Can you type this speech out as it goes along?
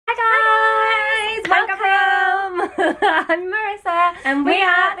I'm Marissa. And we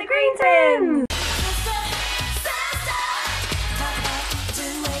are the Green Twins.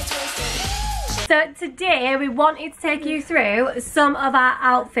 So today we wanted to take you through some of our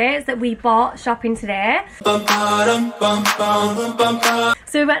outfits that we bought shopping today. So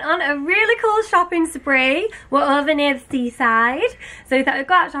we went on a really cool shopping spree. We're over near the seaside. So we thought we'd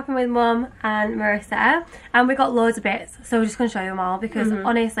go out shopping with Mum and Marissa. And we got loads of bits. So we're just going to show you them all because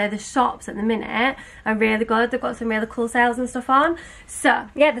honestly the shops at the minute are really good. They've got some really cool sales and stuff on. So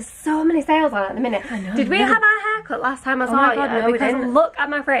yeah, there's so many sales on at the minute. I know. Did we have our haircut last time I saw my God, you? no, we Because didn't. look at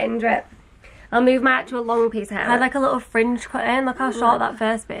my fringe. Right? I'll move my actual long piece of hair. I had like a little fringe cut in. Look how short that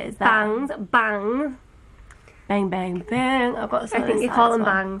first bit is. bangs, bangs. Bang, bang, bang. I've got some. I think you call them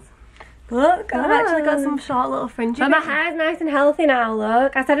bangs. Look, I've actually got some short little fringes. But my hair's nice and healthy now,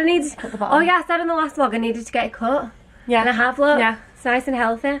 look. I said I needed Cut the bottom. Oh yeah, I said in the last vlog I needed to get it cut. Yeah. And I have, look. Yeah. It's nice and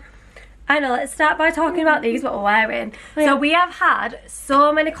healthy. I know, let's start by talking about these, what we're wearing. So we have had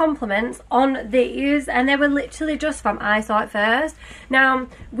so many compliments on these, and they were literally just from I Saw It First. Now,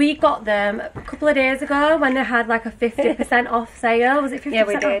 we got them a couple of days ago when they had like a 50% off sale. Was it 50%? Yeah,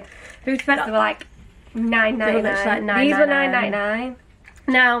 we did. 50% off. They were like $9.99. They were literally like These were $9.99. $9.99.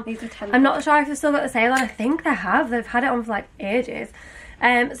 Now, These were 10. I'm not sure if they've still got the sale on. I think they have. They've had it on for like ages.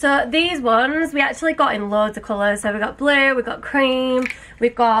 So these ones we actually got in loads of colours. So we got blue, we got cream,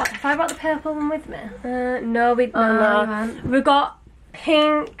 we've got. Have I brought the purple one with me? No, we Oh, no, you no. haven't. We've got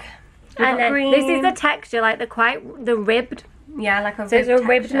pink, we've And got then green. this is the texture, like the ribbed. yeah, like a So it's a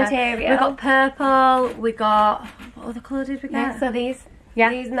ribbed texture. material. We got purple. We got what other colour did we get? Yeah, so these. Yeah,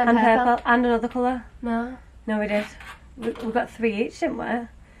 These and then and purple. and another colour. No. No, we did. We got 3 each, didn't we?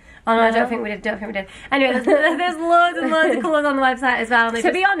 Oh no, I don't think we did. Anyway, there's loads and loads of colours on the website as well.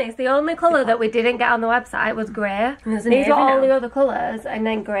 To be honest, the only colour that we didn't get on the website was grey. There's a These were navy all now. the other colours and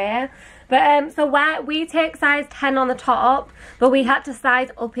then grey. But so we take size 10 on the top, but we had to size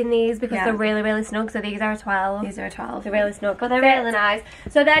up in these because Yeah. they're really, really snug. So these are a 12. These are a 12. They're really snug, But they're really nice.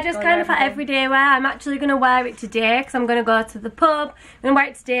 So they're just Go kind on of for everything. everyday wear. I'm actually going to wear it today because I'm going to go to the pub. I'm going to wear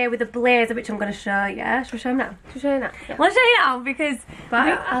it today with a blazer, which I'm going to show you. Should we show them now? I'll show you now. Yeah. I'll show you now because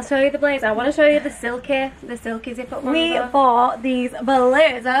But I'll show you the blazer. I want to show you the silky zip up one. we as well. bought these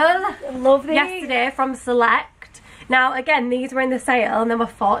blazers Love these. yesterday from Select. Now, again, these were in the sale and they were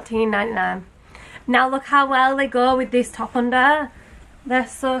 $14.99. Now, look how well they go with this top under. They're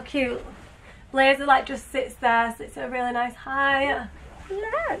so cute. Blazer like just sits there, sits at a really nice height.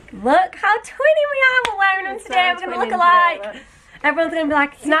 Look how twinny we are. We're wearing them today. We're going to look alike. Everyone's going to be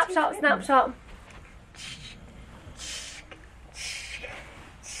like, Snapshot.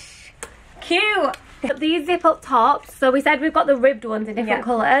 cute. These zip up tops. So we said we've got the ribbed ones in different Yeah.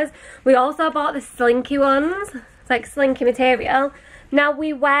 colours. We also bought the slinky ones. It's like slinky material. Now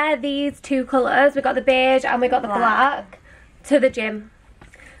we wear these 2 colours. We got the beige and we got the black to the gym.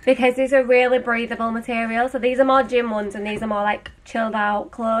 Because these are really breathable material. So these are more gym ones and these are more like chilled out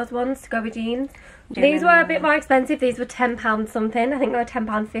clothes ones to go with jeans. These were a bit more expensive. These were £10 something. I think they were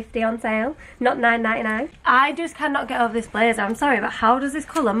 £10.50 on sale. Not $9.99. I just cannot get over this blazer. I'm sorry, but how does this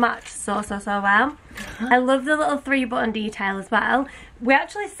colour match so well? I love the little 3-button detail as well. We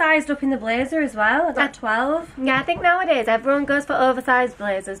actually sized up in the blazer as well. I got 12. Yeah, I think nowadays everyone goes for oversized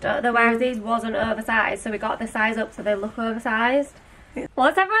blazers, don't they? Whereas these wasn't oversized, so we got the size up so they look oversized.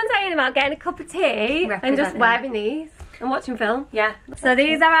 What's everyone saying about getting a cup of tea and just Representing. wearing these and watching film? Yeah. So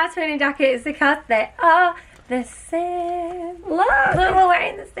these are our twinning jackets because they are the same. Look, we're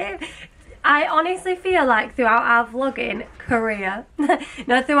wearing the same. I honestly feel like throughout our vlogging career,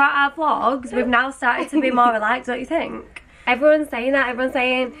 throughout our vlogs, we've now started to be more alike, don't you think? Everyone's saying that. Everyone's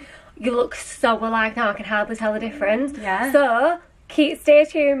saying you look so alike now. I can hardly tell the difference. Yeah. So stay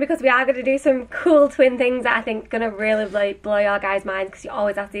tuned because we are going to do some cool twin things that I think are going to really blow your guys' minds because you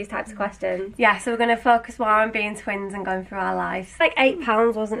always ask these types of questions. Yeah, so we're going to focus more on being twins and going through our lives. Like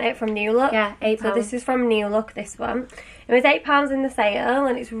 £8, wasn't it, from New Look? Yeah, £8. So this is from New Look, this one. It was £8 in the sale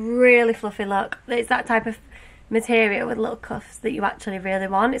and it's really fluffy look. It's that type of material with little cuffs that you actually really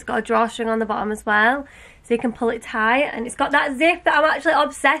want. It's got a drawstring on the bottom as well, so you can pull it tight, and it's got that zip that I'm actually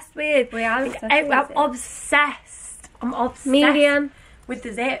obsessed with. We are obsessed I'm with it. obsessed. I'm obsessed Medium. with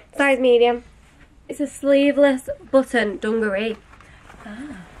the zip. Size medium. It's a sleeveless button dungaree.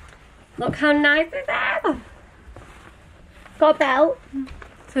 Look how nice it is. Got a belt.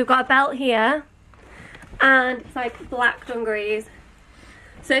 So we've got a belt here. And it's like black dungarees.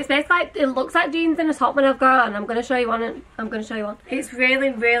 So it's basically like, it looks like jeans in a top when I've got on. I'm going to show you one. I'm going to show you one. It's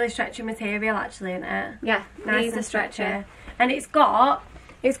really stretchy material actually, isn't it? Yeah, Nice these and are stretchy. And it's got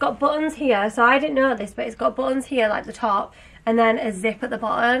buttons here, so I didn't know this, but it's got buttons here like the top, and then a zip at the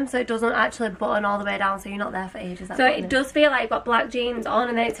bottom, so it doesn't actually button all the way down, so you're not there for ages. So it does feel like you've got black jeans on,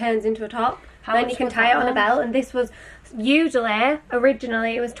 and then it turns into a top. How then much you can was tie that it on a one? belt, and this was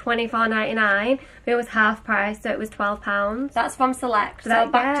originally it was $24.99, but it was half price, so it was £12. That's from Select, so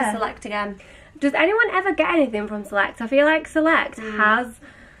That- back yeah. to Select again. Does anyone ever get anything from Select? I feel like Select has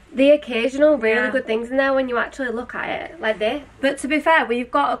the occasional really Yeah. good things in there when you actually look at it, like this. But to be fair, we've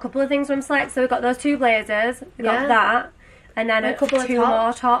got a couple of things from Select, so we've got those 2 blazers, we've Yeah. got that, and then And a couple of 2 tops.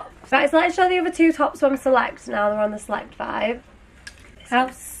 more tops. Right, so let's show the other 2 tops from Select now, they're on the Select 5. How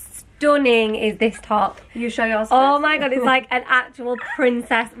stunning is this top? You show yours Oh first. my god, it's like an actual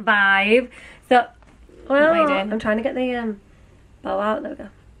princess vibe. So, What are you well, doing? I'm trying to get the bow out. There we go.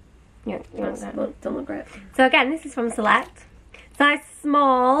 Yeah, Don't look great. So again, this is from Select. Size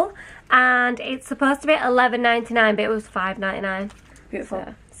small, and it's supposed to be $11.99, but it was $5.99. beautiful.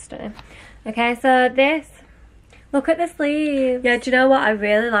 So, stunning. Okay, so this. Look at the sleeves. Yeah, do you know what? I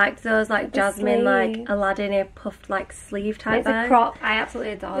really liked those like The jasmine, like sleeve. Aladdin puffed like sleeve type It's a bag. crop. I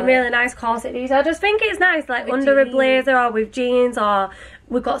absolutely adore A it. really nice corset detail. I just think it's nice, like With under a jeans. blazer or with jeans, or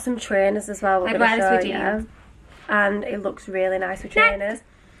we've got some trainers as well. We're I'd gonna wear this show with you. jeans. And it looks really nice with trainers.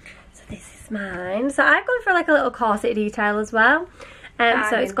 So this is mine. So I've gone for like a little corset detail as well.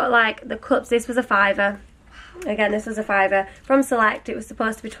 So it's got like the cups. This was a £5. Again, this was a £5 from Select. It was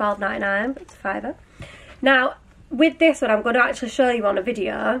supposed to be £12.99, but it's a £5. Now with this one, I'm going to actually show you on a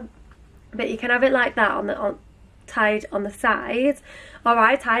video, but you can have it like that tied on the sides, or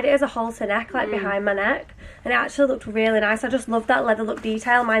I tied it as a halter neck, like behind my neck, and it actually looked really nice. I just love that leather look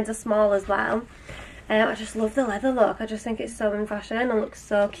detail. Mine's a small as well. I just love the leather look. I just think it's so in fashion and looks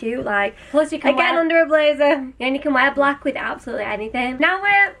so cute. Like, Plus you can again, wear, under a blazer. and you can wear black with absolutely anything. Now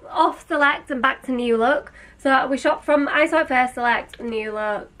we're off Select and back to New Look. So we shop from, I saw it first, Select, New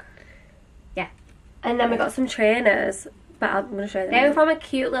Look. Yeah. And then we got some trainers, but I'm going to show them. They were from a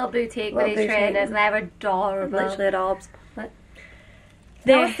cute little boutique with Little these boutique. trainers. They're adorable. literally adorbs.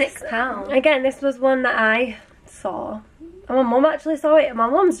 They were This- £6. Again, this was one that I saw. And my mum actually saw it. And my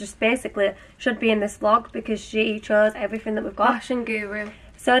mum's just basically should be in this vlog because she chose everything that we've got. Fashion guru.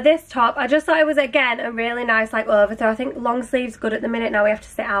 So this top, I just thought it was, again, a really nice, like, overthrow. I think long sleeves good at the minute. Now we have to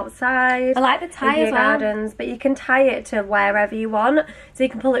sit outside. I like the tie in as your well. gardens, but you can tie it to wherever you want. So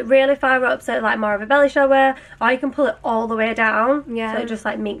you can pull it really far up, so like more of a belly shower, or you can pull it all the way down. Yeah. So it just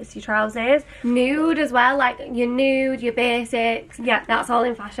like meets your trousers. Nude as well, like your nude, your basics. Yeah. That's all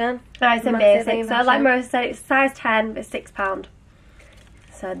in fashion. Nice and Massively basic. in So like fashion. Marissa said, it's size 10, but £6.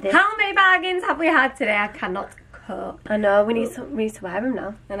 So this. How many bargains have we had today? I cannot cope. I know, we need to wear them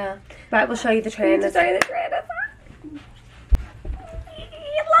now. I know. Right, we'll show you the Need to trainers. show you the trainers.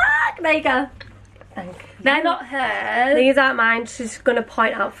 Look, there you go. Thank you. They're not hers. These aren't mine. She's going to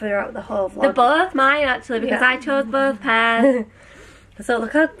point out throughout the whole vlog. They're both mine actually because Yeah. I chose both pairs. So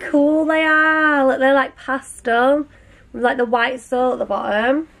look how cool they are. Look, they're like pastel with like the white sole at the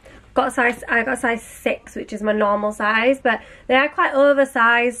bottom. I got a size 6, which is my normal size, but they are quite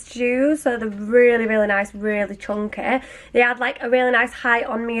oversized shoes, so they're really, really nice, really chunky. They had like a really nice height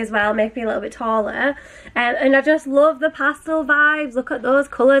on me as well, make me a little bit taller. And I just love the pastel vibes. Look at those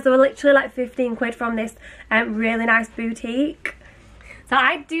colours. They were literally like 15 quid from this really nice boutique. So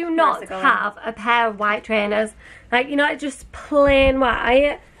I do not Where's it going? have a pair of white trainers. Like, you know, just plain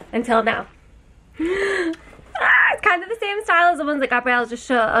white until now. It's kind of the same style as the ones that Gabrielle's just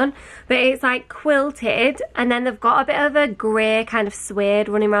shown, but it's like quilted, and then they've got a bit of a grey kind of suede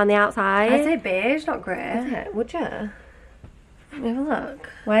running around the outside. I'd say beige, not grey. Yeah, would you? Let me have a look.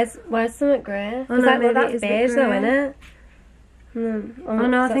 Where's something grey? Oh, Is no, that, maybe that's it is a bit beige though, grey. isn't it? Oh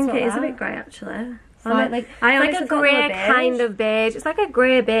no, I that's think not it is a that. bit grey actually. It's like I it's honestly like a thought they were grey beige. kind of beige. It's like a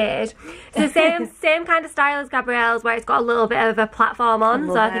grey beige. It's the same kind of style as Gabrielle's, where it's got a little bit of a platform on.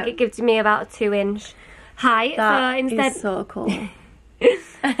 So I love think it. it gives me about a 2-inch height. That so instead, is so cool.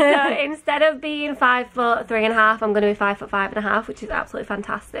 so instead of being 5'3.5", I'm going to be 5'5.5", which is absolutely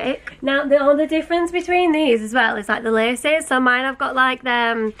fantastic. Now the only difference between these as well is like the laces. So mine I've got like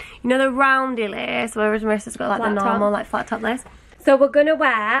them, you know, the roundy lace, whereas Marissa's got like Flat the top. normal like flat top lace. So we're going to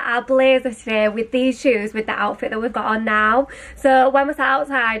wear our blazer today with these shoes with the outfit that we've got on now. So when we're sat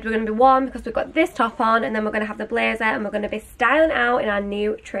outside, we're going to be warm because we've got this top on, and then we're going to have the blazer, and we're going to be styling out in our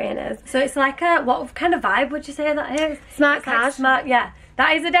new trainers. So it's like a, what kind of vibe would you say that is? Smart It's like cash. smart, yeah.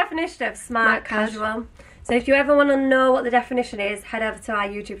 That is the definition of smart Smart cash. casual. So if you ever want to know what the definition is, head over to our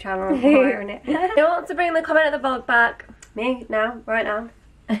YouTube channel and we're wearing it. Who wants to bring the comment of the vlog back? Me, now, right now.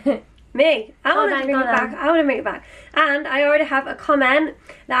 Me. I want to then, bring go it back. then. I want to bring it back. And I already have a comment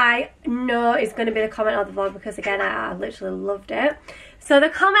that I know is going to be the comment of the vlog because, again, I literally loved it. So the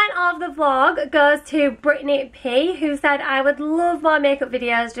comment of the vlog goes to Brittany P, who said, I would love more makeup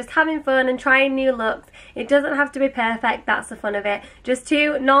videos, just having fun and trying new looks. It doesn't have to be perfect, that's the fun of it. Just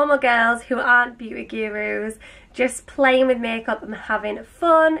two normal girls who aren't beauty gurus, just playing with makeup and having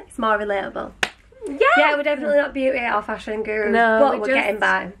fun. It's more relatable. Yeah, we're definitely not beauty or fashion gurus, but we're getting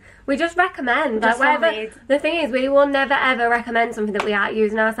by. We just recommend. Just like, the thing is, we will never ever recommend something that we aren't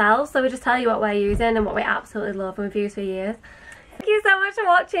using ourselves, so we just tell you what we're using and what we absolutely love and we've used for years. Thank you so much for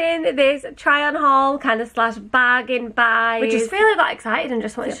watching this try on haul kind of slash bargain buy. We just really got excited and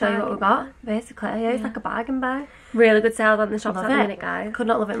just wanted to show you what we got, basically. Yeah, it's like a bargain buy. Really good sales on the shops at the Love it. minute, guys. Could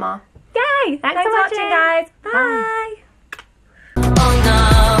not love it more. Yay! Thanks for watching, guys. Bye.